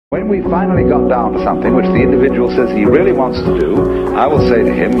When we finally got down to something which the individual says he really wants to do, I will say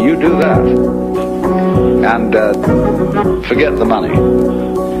to him, you do that. And forget the money.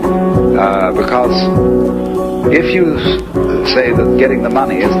 Because if you say that getting the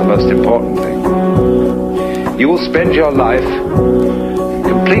money is the most important thing, you will spend your life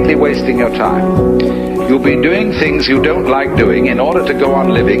completely wasting your time. You'll be doing things you don't like doing in order to go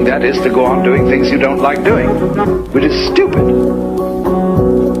on living, that is, to go on doing things you don't like doing, which is stupid.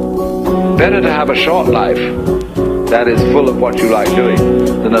 Better to have a short life that is full of what you like doing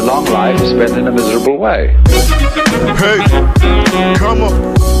than a long life spent in a miserable way. Hey, come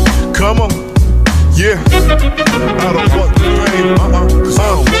on, yeah. I don't want the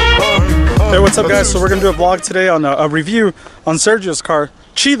pain, Hey, what's up guys? So we're gonna do a vlog today on a review on Sergio's car,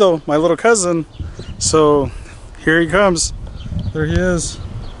 Chido, my little cousin. So here he comes. There he is.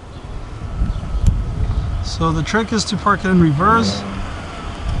 So the trick is to park it in reverse.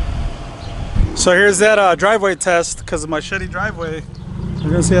 So here's that driveway test because of my shitty driveway. We're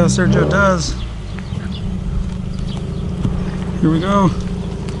gonna see how Sergio does. Here we go.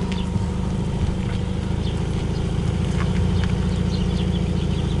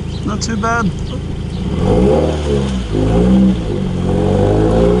 Not too bad. If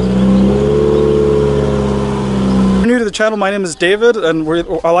you're new to the channel, my name is David, and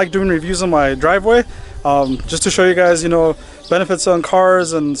I like doing reviews on my driveway. Just to show you guys, you know, benefits on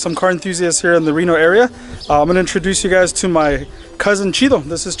cars and some car enthusiasts here in the Reno area. I'm going to introduce you guys to my cousin Chido.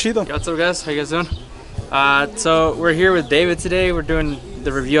 This is Chido. What's up guys? How you guys doing? So we're here with David today. We're doing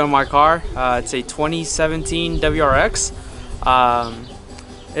the review on my car. It's a 2017 WRX.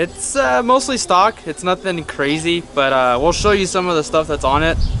 It's mostly stock. It's nothing crazy, but we'll show you some of the stuff that's on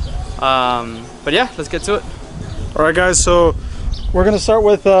it. But yeah, let's get to it. Alright guys, so we're going to start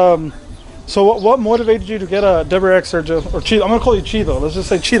with so what motivated you to get a WRX or Chido? I'm gonna call you Chido. Let's just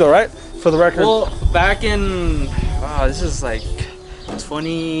say Chido, right? For the record. Well, back in this is like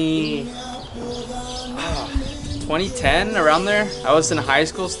 2010, around there. I was in high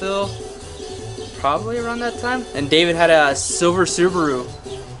school still, probably around that time. And David had a silver Subaru,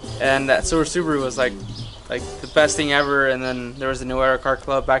 and that silver Subaru was like the best thing ever. And then there was a New Era Car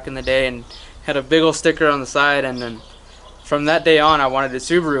Club back in the day, and had a big old sticker on the side, and then from that day on, I wanted a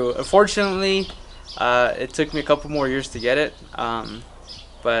Subaru. Unfortunately, it took me a couple more years to get it,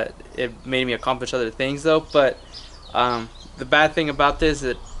 but it made me accomplish other things though. But the bad thing about this is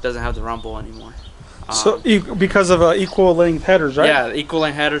it doesn't have the rumble anymore. So because of equal length headers, right? Yeah, equal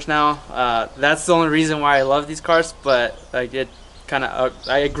length headers now. That's the only reason why I love these cars. But like it kind of,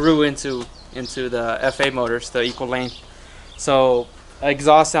 I grew into the FA motors, the equal length. So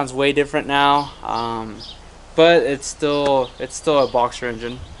exhaust sounds way different now. But it's still a boxer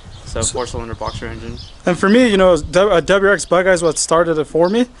engine, so 4-cylinder boxer engine. And for me, you know, a WRX Bug Eye is what started it for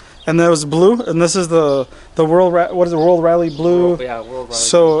me, and that was blue. And this is the World Rally Blue. World Rally.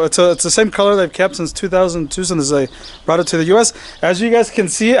 So it's the same color they've kept since 2002, since they brought it to the U.S. As you guys can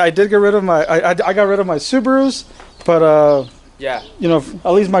see, I did get rid of my I got rid of my Subarus, but yeah, you know,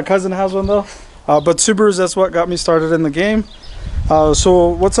 at least my cousin has one though. But Subarus, that's what got me started in the game. So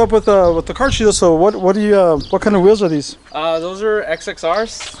what's up with the car, Chido? So what kind of wheels are these? Those are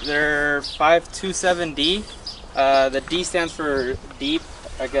XXRs. They're 527D. The D stands for deep.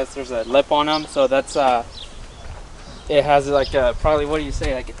 I guess there's a lip on them, so that's it has like a, probably, what do you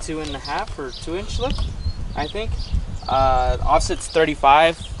say, like a 2.5 or 2-inch lip, I think. Offset's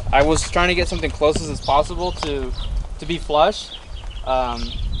 35. I was trying to get something closest as possible to be flush,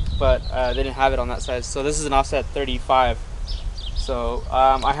 but they didn't have it on that size. So this is an offset 35. So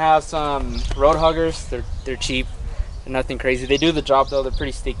I have some road huggers. They're cheap and nothing crazy. They do the job though. They're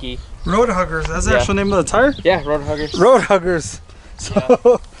pretty sticky. Road huggers. That's the actual name of the tire? Yeah, road huggers. Road huggers.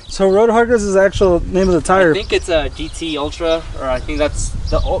 So so road huggers is the actual name of the tire. I think it's a GT Ultra, or I think that's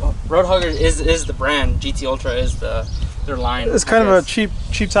the road hugger is the brand. GT Ultra is their line. It's kind of a cheap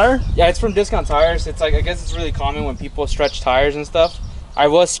tire. Yeah, it's from Discount Tires. It's like, I guess it's really common when people stretch tires and stuff. I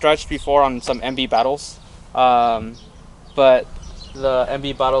was stretched before on some MB battles, but the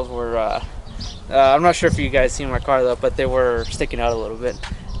MB bottles were, I'm not sure if you guys seen my car though, but they were sticking out a little bit.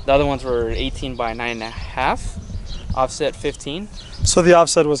 The other ones were 18 by 9.5, offset 15. So the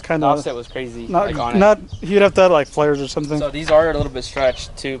offset was kind of... offset was crazy. Not, you'd have to have like flares or something. So these are a little bit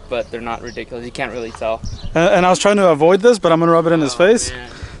stretched too, but they're not ridiculous. You can't really tell. And I was trying to avoid this, but I'm going to rub it in his face. Man.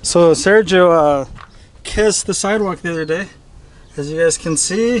 So Sergio kissed the sidewalk the other day. As you guys can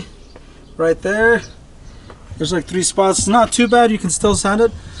see, right there. There's like 3 spots. It's not too bad. You can still sand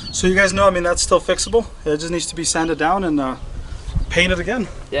it. So you guys know, I mean, that's still fixable. It just needs to be sanded down and painted again.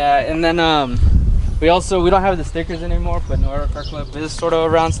 Yeah, and then We don't have the stickers anymore, but Nora Car Club is sort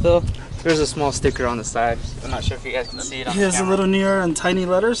of around still. There's a small sticker on the side. I'm not sure if you guys can see it on the Here's a camera. little near and tiny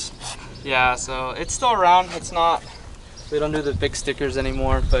letters. Yeah, so it's still around. It's not, we don't do the big stickers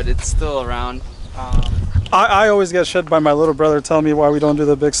anymore, but it's still around. I always get shit by my little brother telling me why we don't do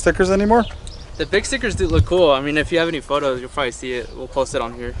the big stickers anymore. The big stickers do look cool. I mean, if you have any photos, you'll probably see it. We'll post it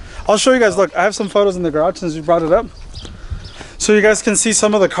on here. I'll show you guys. Look, I have some photos in the garage since you brought it up. So you guys can see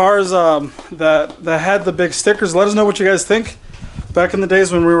some of the cars that had the big stickers. Let us know what you guys think. Back in the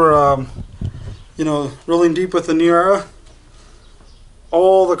days when we were, you know, rolling deep with the New Era,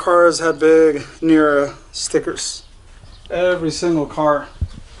 all the cars had big New Era stickers. Every single car.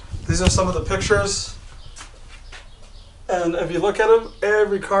 These are some of the pictures. And if you look at them,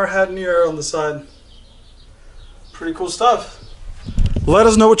 every car had New Era on the side. Pretty cool stuff. Let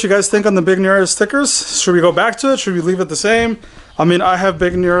us know what you guys think on the big New Era stickers. Should we go back to it? Should we leave it the same? I mean, I have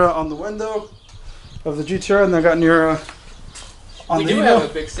big New Era on the window of the GTR, and I got New Era on the We do Evo.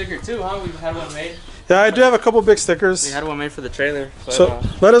 have a big sticker too, huh? We've had one made. Yeah, I do have a couple big stickers. We had one made for the trailer. But, So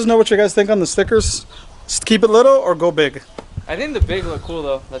let us know what you guys think on the stickers. Just keep it little or go big. I think the big look cool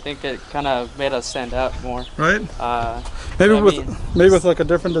though. I think it kind of made us stand out more. Right? Maybe Maybe with like a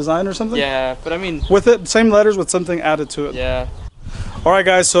different design or something. Yeah, but I mean, With it, same letters with something added to it. yeah. All right,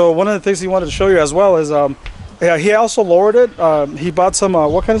 guys. So one of the things he wanted to show you as well is, yeah, he also lowered it. He bought some.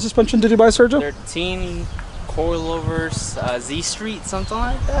 What kind of suspension did you buy, Sergio? 13 coilovers, Z Street, something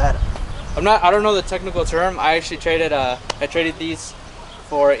like that. I don't know the technical term. I actually traded. I traded these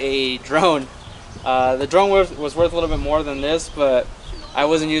for a drone. The drone was worth a little bit more than this, but I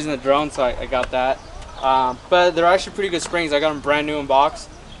wasn't using the drone, so I got that. But they're actually pretty good springs. I got them brand new in box.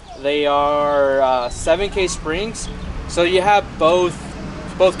 They are 7K springs, so you have both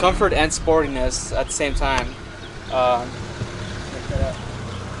comfort and sportiness at the same time.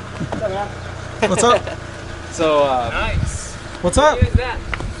 What's up? So Nice. What's up? What is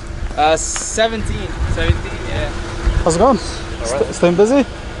that? 17, yeah. How's it going? right. Staying busy?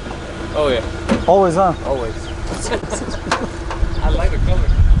 Oh yeah, Always, huh? always. I like the color.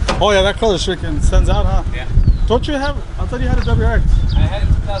 Oh yeah, that color freaking stands out, huh? Yeah. Don't you have? I thought you had a WRX. I had it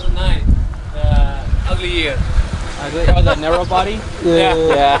in 2009. Ugly year. Oh, the narrow body? Yeah.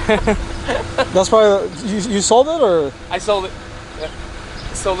 Yeah. That's why you sold it, or I sold it. Yeah.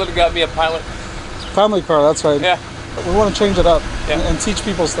 Sold it and got me a pilot. family car? That's right. Yeah. We want to change it up Yeah. and teach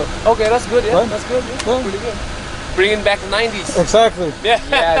people stuff. Okay, that's good. Yeah, Right? that's good. Yeah. Yeah. Pretty good. Bringing back the 90s. Exactly. Yeah.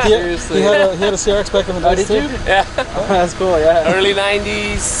 Yeah, He seriously. had a CRX back in the Oh, days did you? too. Yeah. That's cool, yeah. Early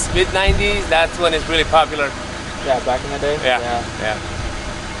 90s, mid 90s. That's when it's really popular. Yeah, back in the day? Yeah. Yeah. Yeah.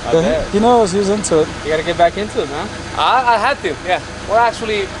 I Yeah, bet. he knows. He was into it. You gotta get back into it, man. I had to. Yeah. Well,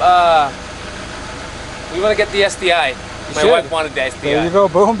 actually, we want to get the STI. My should. wife wanted the STI. There you go.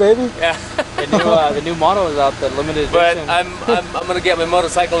 Boom, baby. Yeah. The new model is out, the limited But edition. I'm gonna get my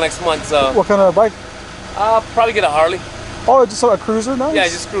motorcycle next month, so What kind of bike? I'll probably get a Harley. Oh, just a cruiser. Nice. Yeah,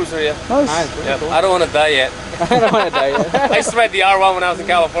 just cruiser. Yeah. nice. Nice, very Yeah. cool. I don't want to die yet. I don't want to die yet. I used to ride the R1 when I was in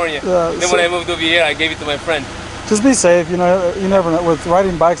California. Yeah, Then so- when I moved over here, I gave it to my friend. Just be safe. You know, you never know. With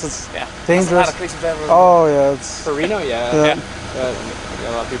riding bikes, it's Yeah. dangerous. That's a lot of crazy drivers. Oh yeah, it's For Reno, yeah. yeah.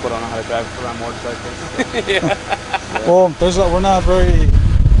 A lot of people don't know how to drive around motorcycles. Yeah. Well, we're not very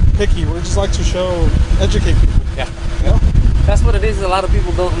picky. We just like to educate people. Yeah. Yeah. That's what it is. A lot of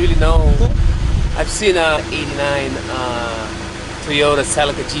people don't really know. I've seen a '89 Toyota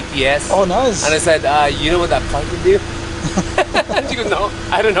Celica GPS. Oh, nice. And I said, you know what that car can do? She goes, no,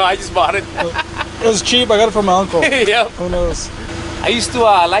 I don't know. I just bought it. It was cheap. I got it from my uncle. Yep. Who knows? I used to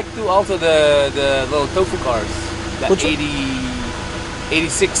like to also the little tofu cars. The Which one?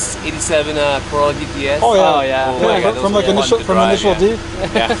 86, 87 Corolla GTS. Oh yeah. Oh, yeah. Oh, my Yeah, God, from those like are initial fun to from drive, initial yeah. D. Yeah.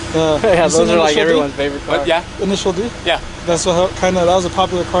 Yeah. Yeah, You those seen are like Initial D? everyone's favorite car. But yeah, Initial D. yeah. That's what that was a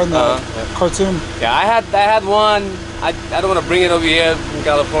popular car in the cartoon. Yeah, I had one. I don't want to bring it over here from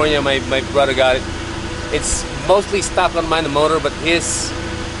California. My brother got it. It's mostly stock on mine, the motor, but he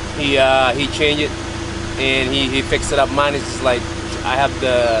changed it and he fixed it up. Mine is just like I have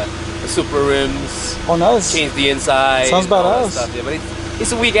the super rims, Oh, nice. changed the inside. Sounds and all that badass. stuff. Yeah, but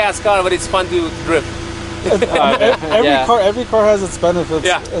it's a weak ass car, but it's fun to drift. Every car has its benefits.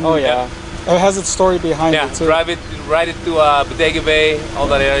 Yeah. And Oh yeah. It has its story behind Yeah, it too. ride it to Bodega Bay, all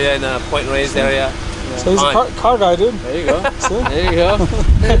that area in Point Reyes area. So he's a Fine. car guy, dude. There you go. See? There you go.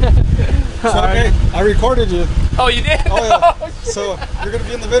 So, okay, I recorded you. Oh, you did? Oh yeah. So you're gonna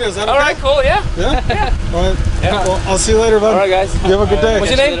be in the video. Is that okay? All right, cool. Yeah. Yeah. All right. Yeah. Well, I'll see you later, man. All right, guys. You have a good day.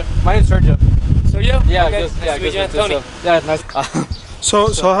 What's your name? My name's Sergio. So you? Yeah, Okay. Gus, Nice to meet you, Tony. Yeah, nice.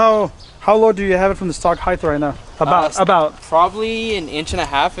 So how low do you have it from the stock height right now? About Probably an inch and a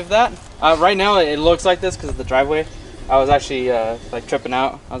half, if that. Right now it looks like this because of the driveway. I was actually like tripping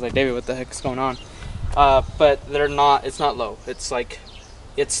out. I was like, David, what the heck is going on? But they're not. It's not low. It's like,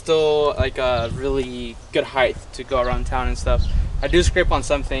 it's still like a really good height to go around town and stuff. I do scrape on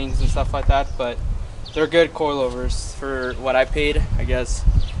some things and stuff like that, but they're good coilovers for what I paid, I guess.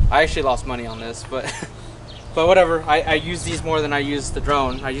 I actually lost money on this, but but whatever. I use these more than I use the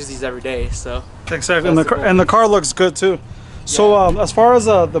drone. I use these every day, so. Exactly, and the car looks good too. So as far as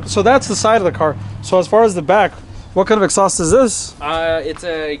so that's the side of the car. So as far as the back, what kind of exhaust is this? It's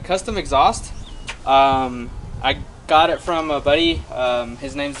a custom exhaust. I got it from a buddy.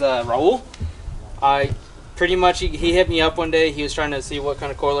 His name's Raul. I pretty much he hit me up one day. He was trying to see what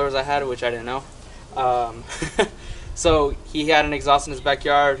kind of coilovers I had, which I didn't know. So he had an exhaust in his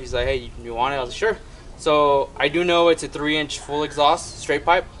backyard. He's like, hey, you want it? I was like, sure. So I do know it's a 3-inch full exhaust straight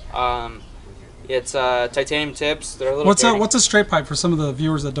pipe. It's titanium tips. They're a little. What's a straight pipe for some of the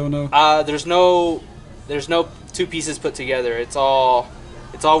viewers that don't know? There's no two pieces put together. It's all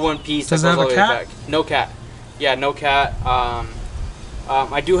one piece. Does it have a cat? No cat. Yeah, no cat.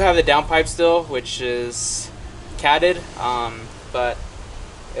 I do have the downpipe still, which is catted. But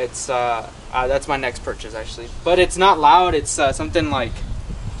it's that's my next purchase actually. But it's not loud. It's something like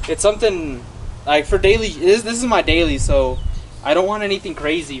for daily. This is my daily, so I don't want anything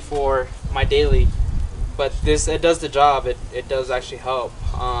crazy for my daily. But it does the job. It does actually help.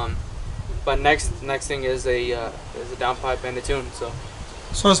 But next thing is a downpipe and a tune.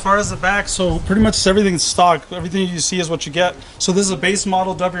 So as far as the back, so pretty much everything's stock. Everything you see is what you get. So this is a base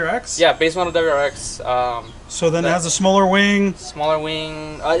model WRX? Yeah, base model WRX. So then it has a smaller wing. Smaller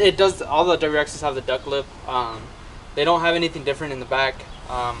wing. It does. All the WRXs have the duck lip. They don't have anything different in the back.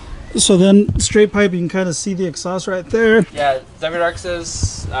 So then straight pipe, you can kind of see the exhaust right there. Yeah,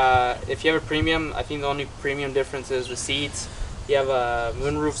 WRXs. If you have a premium, I think the only premium difference is the seats. You have a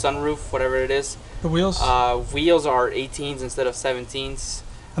moonroof, sunroof, whatever it is. The wheels? Wheels are 18s instead of 17s.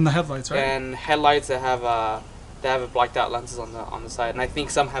 And the headlights, right? And headlights that have blacked out lenses on the side, and I think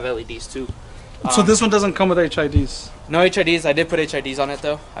some have LEDs too. So this one doesn't come with HIDs? No HIDs. I did put HIDs on it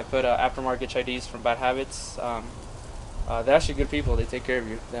though. I put aftermarket HIDs from Bad Habits. They're actually good people. They take care of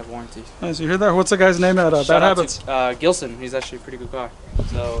you. They have warranty. Nice. You hear that? What's the guy's name at Bad Habits? Gilson. He's actually a pretty good guy.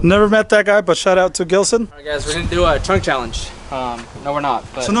 So. Never met that guy, but shout out to Gilson. All right, guys, we're gonna do a trunk challenge. No, we're not.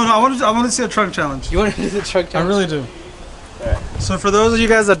 But so no, I want to see a trunk challenge. You want to do the trunk challenge? I really do. All right. So for those of you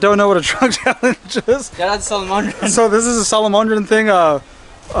guys that don't know what a trunk challenge is, shout out to Salamandra. So this is a Salamandran thing.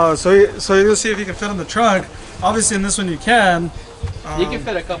 So you're gonna see if you can fit in the trunk. Obviously, in this one you can. You can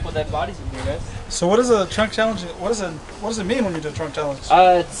fit a couple of dead bodies in here, guys. So what is a trunk challenge? What does it mean when you do a trunk challenge?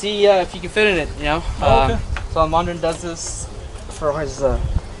 See if you can fit in it. You know. Okay. Salamandran does this for his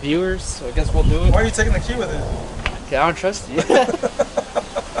viewers, so I guess we'll do it. Why are you taking the key with it? Okay, I don't trust you.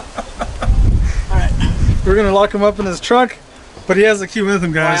 Alright. We're gonna lock him up in his trunk, but he has the key with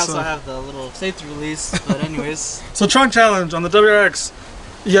him, guys. I also have the little safety release, but anyways. So trunk challenge on the WRX.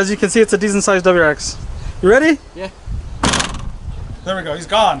 As you can see, it's a decent sized WRX. You ready? Yeah. There we go, he's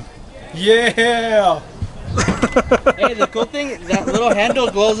gone. Yeah! Hey, the cool thing, that little handle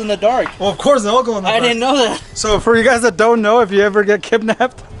glows in the dark. Well, of course, they all glow in the dark. I didn't know that. So for you guys that don't know, if you ever get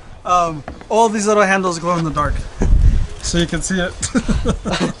kidnapped, all these little handles glow in the dark. So you can see it.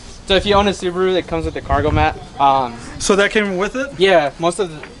 So if you own a Subaru, it comes with the cargo mat. So that came with it? Yeah, most of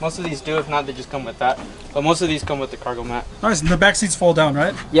these do. If not, they just come with that. But most of these come with the cargo mat. Nice, and the back seats fold down,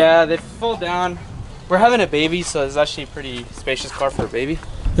 right? Yeah, they fold down. We're having a baby, so it's actually a pretty spacious car for a baby.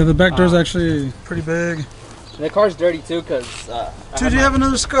 Yeah, the back door's actually pretty big. The car's dirty too, cause dude, you have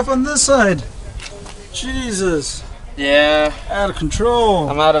another scuff on this side. Jesus. Yeah. Out of control.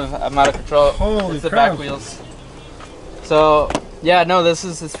 I'm out of control. Holy it's the crap. back wheels. So yeah, no,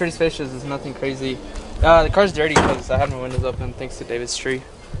 it's pretty spacious. It's nothing crazy. The car's dirty because I had my windows open thanks to David's tree.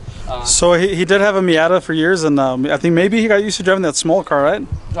 So he did have a Miata for years, and I think maybe he got used to driving that small car, right?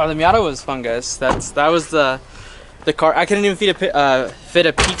 Oh, the Miata was fun, guys. That was the car. I couldn't even fit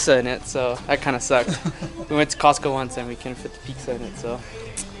a pizza in it, so that kind of sucked. We went to Costco once and we couldn't fit the pizza in it, so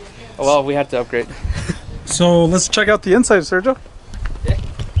well, we had to upgrade. So let's check out the inside, Sergio. Yeah.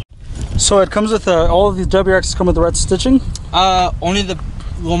 So it comes with all of these WRXs come with the red stitching.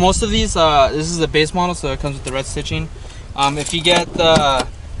 Most of these. This is the base model, so it comes with the red stitching. If you get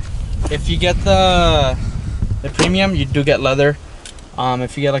the premium, you do get leather.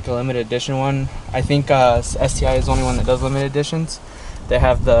 If you get like a limited edition one, I think STI is the only one that does limited editions. They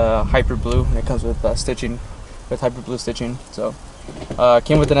have the hyper blue, and it comes with stitching, with hyper blue stitching. So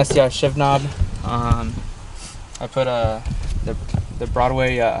came with an STI shift knob. I put the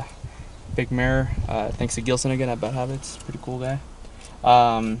Broadway big mirror. Thanks to Gilson again at Bad Habits, pretty cool guy.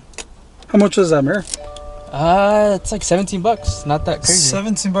 How much is that mirror? It's like 17 bucks. Not that crazy.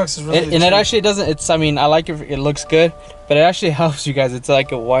 17 bucks is really and it actually doesn't. It's. I mean, I like it. It looks good, but it actually helps you guys. It's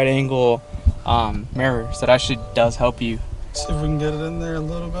like a wide angle mirror, so it actually does help you. See if we can get it in there a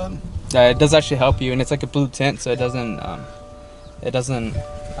little bit. Yeah, it does actually help you, and it's like a blue tint, so it doesn't. It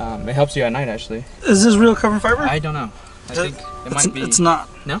helps you at night actually. Is this real carbon fiber? I don't know. I think it might be. It's not.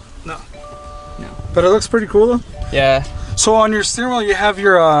 No. No. But it looks pretty cool though. Yeah. So on your steering wheel, you have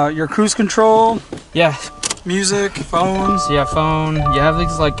your cruise control. Yeah. Music, phones. So yeah, phone. You have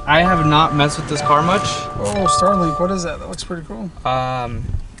these like. I have not messed with this car much. Oh, Starlink. What is that? That looks pretty cool.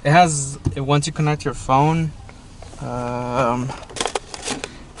 It has. Once you connect your phone. Oh,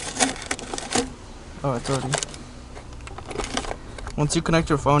 it's already. Once you connect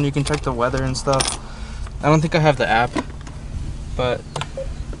your phone, you can check the weather and stuff. I don't think I have the app, but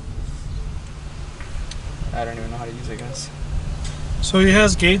I don't even know how to use it, guys. So he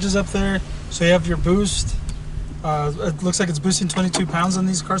has gauges up there. So you have your boost. It looks like it's boosting 22 pounds on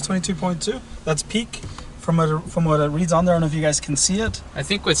these cars, 22.2. That's peak from what it reads on there. I don't know if you guys can see it. I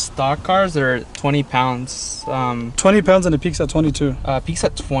think with stock cars, they're 20 pounds. 20 pounds and it peaks at 22. Peaks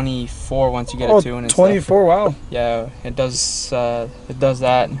at 24 once you get Oh, a tune. And 24, wow. Yeah, it does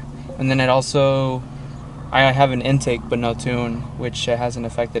that. And then it also, I have an intake but no tune, which hasn't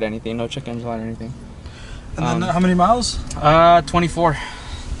affected anything. No check engine light or anything. And then how many miles?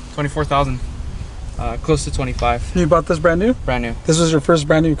 24,000. Close to 25. You bought this brand new? Brand new. This was your first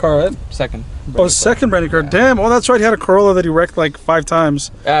brand new car, right? Second. Oh, second brand new car. Yeah. Damn. Oh, that's right. He had a Corolla that he wrecked like 5 times.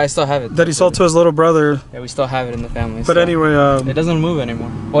 Yeah, I still have it. That he sold to his little brother. Yeah, we still have it in the family. But so anyway, it doesn't move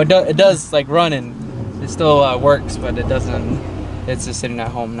anymore. Well, it does like run and it still works, but it doesn't. It's just sitting at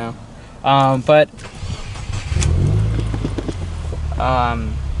home now.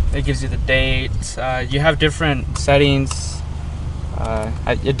 It gives you the date. You have different settings.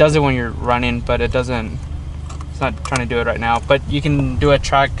 It does it when you're running, but it doesn't. It's not trying to do it right now. But you can do a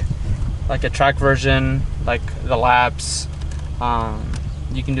track version, like the laps.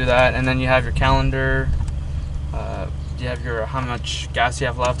 You can do that, and then you have your calendar. You have your how much gas you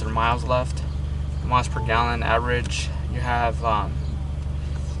have left or miles left, miles per gallon average. You have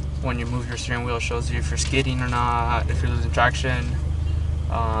when you move your steering wheel, it shows you if you're skidding or not, if you're losing traction.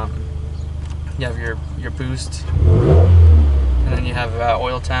 You have your boost. And then you have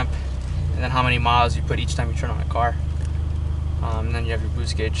oil temp, and then how many miles you put each time you turn on a car. And then you have your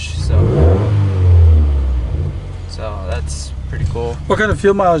boost gauge. So that's pretty cool. What kind of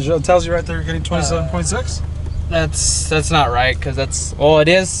fuel mileage? It tells you right there you're getting 27.6. That's not right, because it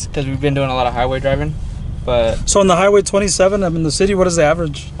is because we've been doing a lot of highway driving. But so on the highway 27, I'm in the city. What is the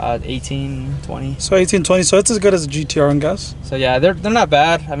average? 18, 20. So 18, 20. So it's as good as a GTR, I guess. So yeah, they're not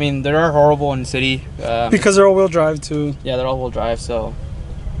bad. I mean, they are horrible in the city. Because they're all-wheel drive too. Yeah, they're all-wheel drive, so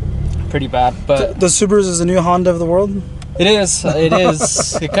pretty bad. But the Subarus is the new Honda of the world. It is. It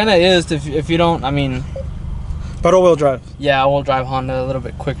is. It kind of is. If you don't, I mean. But all-wheel drive. Yeah, all-wheel drive Honda, a little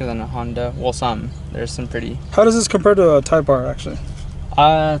bit quicker than a Honda. Well, there's some pretty. How does this compare to a Type R actually?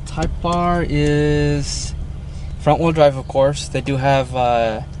 Type R is front wheel drive, of course. They do have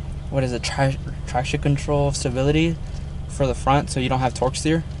what is it, traction control stability for the front, so you don't have torque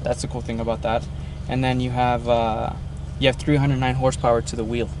steer. That's the cool thing about that. And then you have 309 horsepower to the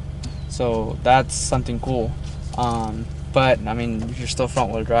wheel, so that's something cool. But I mean, you're still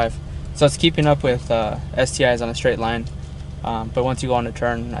front wheel drive, so it's keeping up with STIs on a straight line. But once you go on a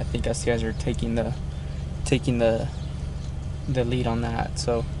turn, I think STIs are taking the lead on that.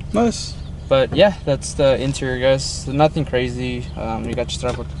 So nice. But yeah, that's the interior, guys. So nothing crazy. You got your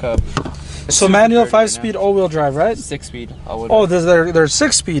strap with the cup. So manual 5-speed all-wheel drive, right? 6-speed all-wheel drive. Oh, they're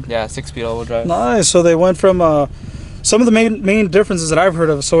 6-speed. Yeah, 6-speed all-wheel drive. Nice. So they went from some of the main differences that I've heard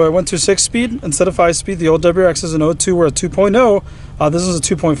of. So I went to 6-speed instead of 5-speed. The old WRX is an 02 or a 2.0. This is a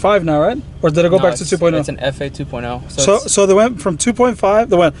 2.5 now, right? Or did I go back to 2.0? It's an FA 2.0. So they went from 2.5.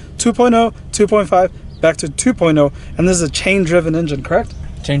 They went 2.0, 2.5, back to 2.0, and this is a chain-driven engine, correct?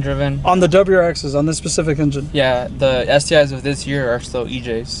 Chain-driven. On the WRXs, on this specific engine. Yeah, the STIs of this year are still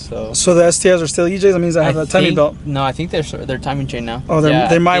EJs. So the STIs are still EJs. That means I have a timing belt. No, I think they're timing chain now. Oh,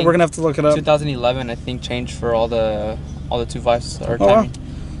 they might. We're gonna have to look it up. 2011, I think, changed for all the 2.5s or timing.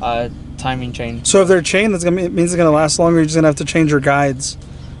 Wow. Timing chain. So if they're chain, it means it's gonna last longer. You're just gonna have to change your guides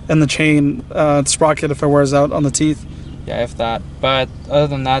and the chain sprocket if it wears out on the teeth. Yeah, if that. But other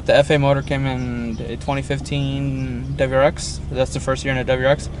than that, the FA motor came in 2015 WRX. That's the first year in a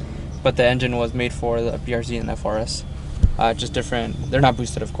WRX. But the engine was made for the BRZ and FRS. Just different. They're not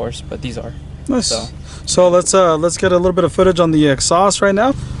boosted, of course, but these are. Nice. So let's get a little bit of footage on the exhaust right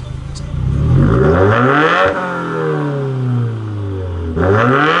now.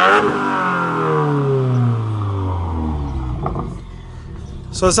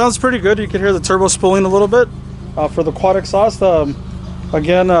 So it sounds pretty good. You can hear the turbo spooling a little bit for the quad exhaust.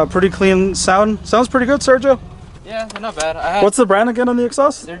 Again, pretty clean sound. Sounds pretty good, Sergio. Yeah, they're not bad. What's the brand again on the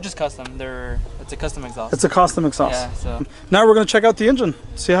exhaust? They're just custom. It's a custom exhaust. It's a custom exhaust. Yeah. So now we're gonna check out the engine,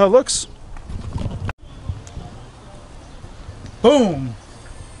 see how it looks. Boom.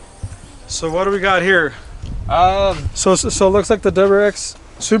 So what do we got here? So it looks like the WRX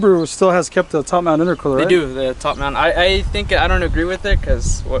Subaru still has kept the top mount intercooler, right? They do, the top mount. I think I don't agree with it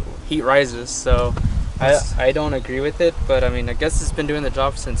because heat rises, so I don't agree with it. But I mean, I guess it's been doing the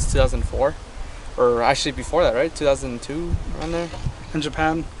job since 2004, or actually before that, right? 2002, around there. In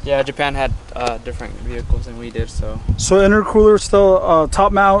Japan. Yeah, Japan had different vehicles than we did, so. So intercooler still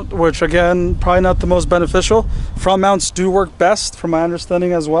top mount, which again probably not the most beneficial. Front mounts do work best, from my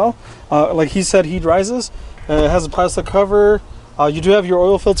understanding as well. Like he said, heat rises. It has a plastic cover. You do have your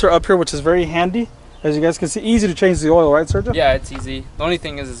oil filter up here, which is very handy. As you guys can see, easy to change the oil, right, Sergio? Yeah, it's easy. The only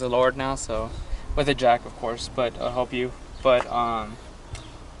thing is it's lowered now, so with a jack, of course, but it'll help you. But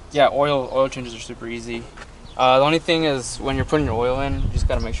yeah, oil changes are super easy. The only thing is when you're putting your oil in, you just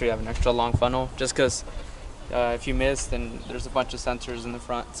gotta make sure you have an extra long funnel, just because if you miss, then there's a bunch of sensors in the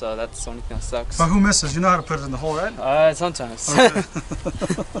front, so that's the only thing that sucks. But who misses? You know how to put it in the hole, right? Sometimes. Okay.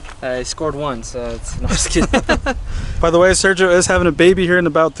 I scored once, so it's no, just kidding. By the way, Sergio is having a baby here in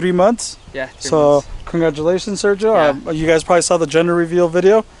about 3 months. Yeah. 3 so months. Congratulations, Sergio. Yeah. You guys probably saw the gender reveal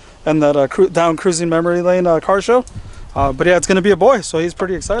video and that down cruising memory lane car show. But yeah, it's gonna be a boy, so he's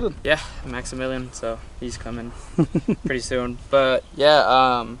pretty excited. Yeah, Maximilian, so he's coming pretty soon. But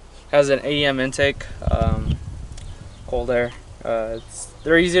yeah, has an AEM intake, cold air.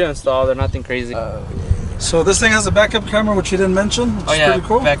 They're easy to install. They're nothing crazy. So this thing has a backup camera, which you didn't mention. Which is pretty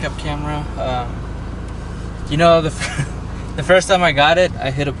cool. Backup camera. You know, the first time I got it, I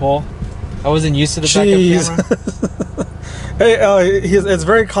hit a pole. I wasn't used to the backup camera. Hey, it's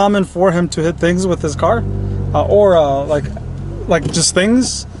very common for him to hit things with his car, or like just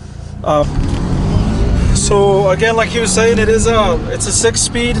things. So again, like he was saying, it's a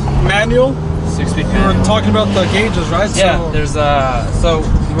 6-speed manual. 6-speed We manual. were talking about the gauges, right? Yeah, so, there's so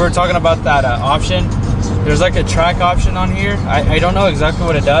we were talking about that option. There's like a track option on here. I don't know exactly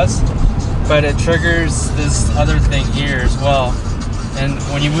what it does, but it triggers this other thing here as well. And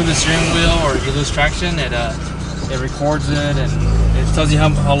when you move the steering wheel or you lose traction, it records it and it tells you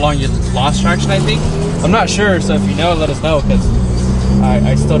how long you lost traction, I think. I'm not sure, so if you know, let us know, because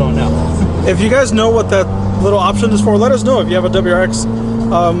I still don't know. If you guys know what that little option is for, let us know if you have a WRX.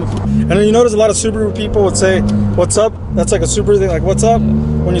 And then you notice a lot of Subaru people would say, "What's up?" That's like a Subaru thing, like "What's up?"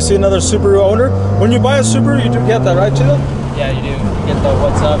 When you see another Subaru owner. When you buy a Subaru, you do get that, right, Chido? Yeah, you do. You get the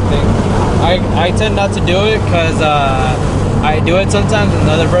 "What's up" thing. I tend not to do it because I do it sometimes and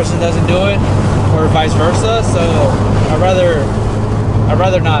the other person doesn't do it, or vice versa. So I'd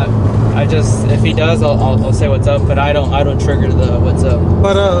rather not. If he does, I'll say "What's up," but I don't trigger the "What's up."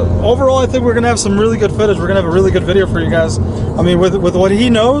 But overall, I think we're gonna have some really good footage. We're gonna have a really good video for you guys. I mean, with what he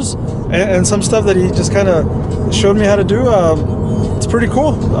knows and some stuff that he just kind of showed me how to do, it's pretty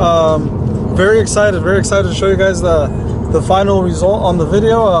cool. Very excited to show you guys the final result on the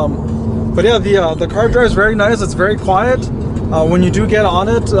video. But yeah, the car drives very nice. It's very quiet. When you do get on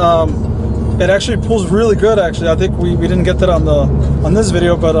it, it actually pulls really good. Actually, I think we didn't get that on this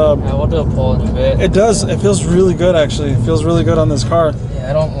video, but Yeah, we'll do a pull in a bit. it does. It feels really good. Actually, it feels really good on this car. Yeah,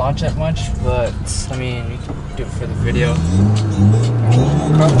 I don't launch it much, but I mean, you can do it for the video.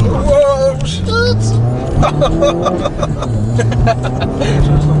 Whoa, shit!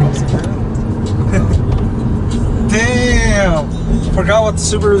 Damn! Forgot what the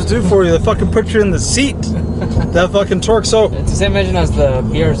Subarus do for you. They fucking put you in the seat. That fucking torque. So It's the same engine as the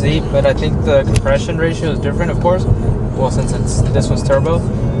BRZ, but I think the compression ratio is different, of course. Well, since this one's turbo,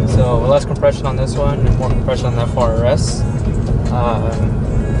 so less compression on this one and more compression on that WRX.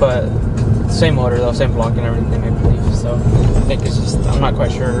 But same motor though, same block and everything, I believe. So I think it's just, I'm not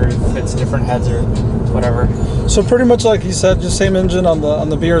quite sure if it's different heads or whatever. So pretty much like he said, just same engine on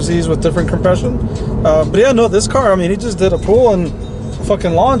the BRZs with different compression. But yeah, no, this car, I mean, he just did a pull and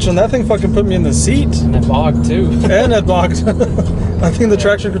fucking launch, and that thing fucking put me in the seat. And it bogged too. And it blocked. I think the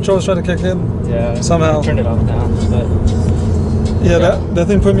traction control is trying to kick in. Yeah. Somehow. I turned it off now, but Yeah, that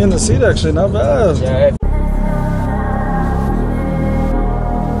thing put me in the seat actually, not bad. yeah.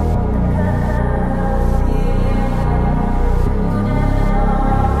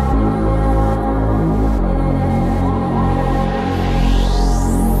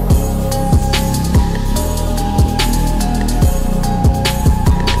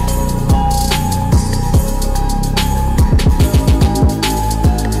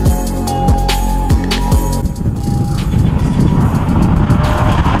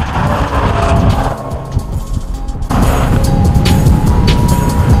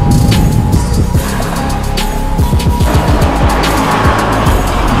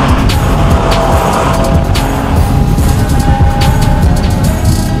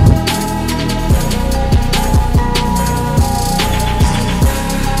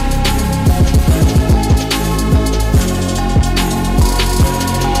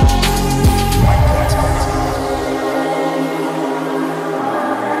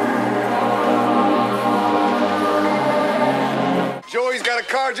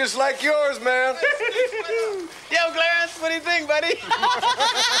 car just like yours, man. Yo, Clarence, what do you think, buddy?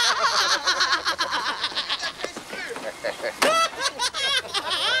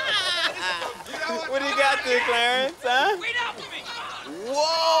 What do you got there, Clarence, huh?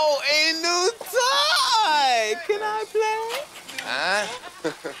 Whoa, a new toy! Can I play? Huh?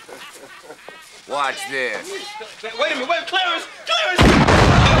 Watch this. Wait a minute, wait, Clarence! Clarence!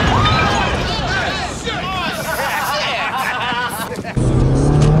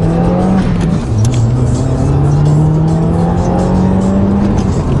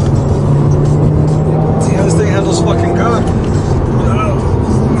 See how this thing handles fucking good.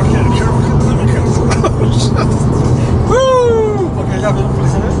 Okay, woo! Okay, ya,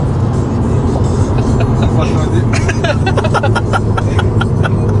 please it.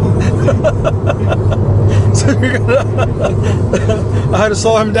 So you're gonna I had to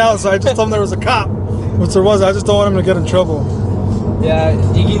slow him down, so I just told him there was a cop. Which there was, I just don't want him to get in trouble. Yeah,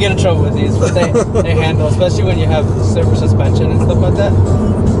 you can get in trouble with these, but they handle, especially when you have silver suspension and stuff like that.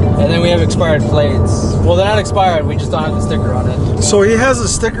 And then we have expired plates. Well, they're not expired, we just don't have the sticker on it. So he has a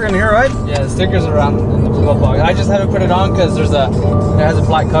sticker in here, right? Yeah, the sticker's around in the glove box. I just haven't put it on because it has a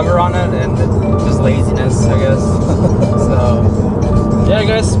black cover on it, and it's just laziness, I guess. So, yeah,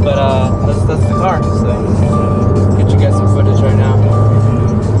 guys, but that's the car. So, get you guys some footage right now.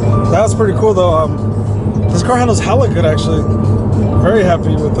 That was pretty cool, though. This car handles hella good, actually. Very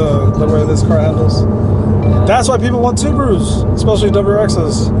happy with the way this car handles. Yeah. That's why people want Subarus, especially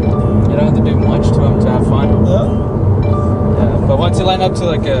WRXs. You don't have to do much to them to have fun. Yeah. Yeah, but once you line up to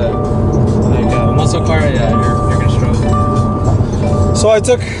like a muscle car, yeah, you're gonna struggle. So I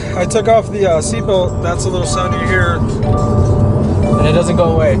took off the seatbelt. That's a little sound you hear. And it doesn't go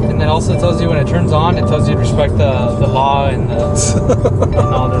away. And then also tells you when it turns on, it tells you to respect the law and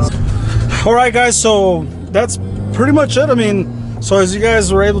all this. All right, guys. So that's pretty much it. I mean, so as you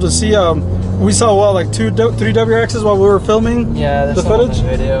guys were able to see, we saw like 3 WRXs while we were filming. Yeah, there's the footage. On the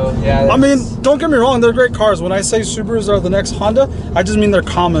video. Yeah. I mean, don't get me wrong, they're great cars. When I say Subarus are the next Honda, I just mean they're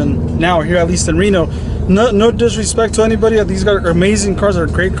common now here, at least in Reno. No disrespect to anybody. These are amazing cars. They're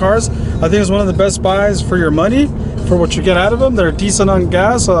great cars. I think it's one of the best buys for your money, for what you get out of them. They're decent on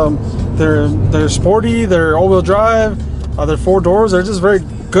gas. They're sporty. They're all-wheel drive. They're 4 doors. They're just very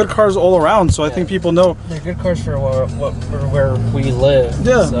good cars all around. So I think people know they're good cars for where we live.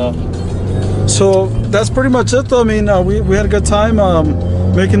 Yeah. So that's pretty much it, though. I mean, we had a good time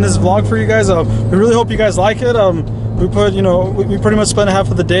making this vlog for you guys. We really hope you guys like it. We put, we pretty much spent half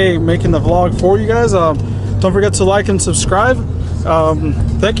of the day making the vlog for you guys. Don't forget to like and subscribe.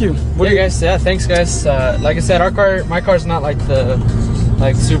 Thank you. Guys. Yeah, thanks, guys. Like I said, my car's not like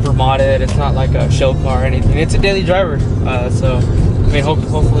super modded. It's not like a show car or anything. It's a daily driver. So I mean,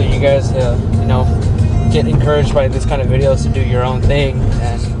 hopefully you guys, get encouraged by this kind of videos to do your own thing,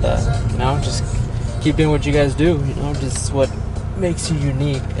 and just keep doing what you guys do. Just what makes you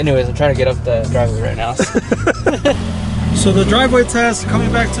unique. Anyways, I'm trying to get up the driveway right now. So the driveway test,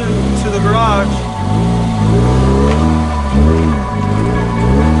 coming back to the garage.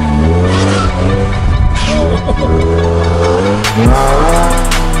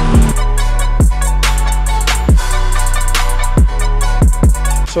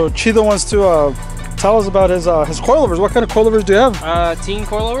 So Chido wants to tell us about his coilovers. What kind of coilovers do you have? Teen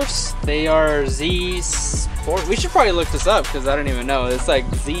coilovers. They are Z Sport. We should probably look this up because I don't even know. It's like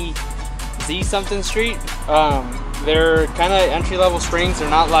Z something street. They're kind of entry-level springs. They're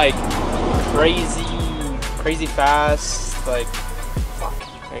not like crazy fast. Like, fuck.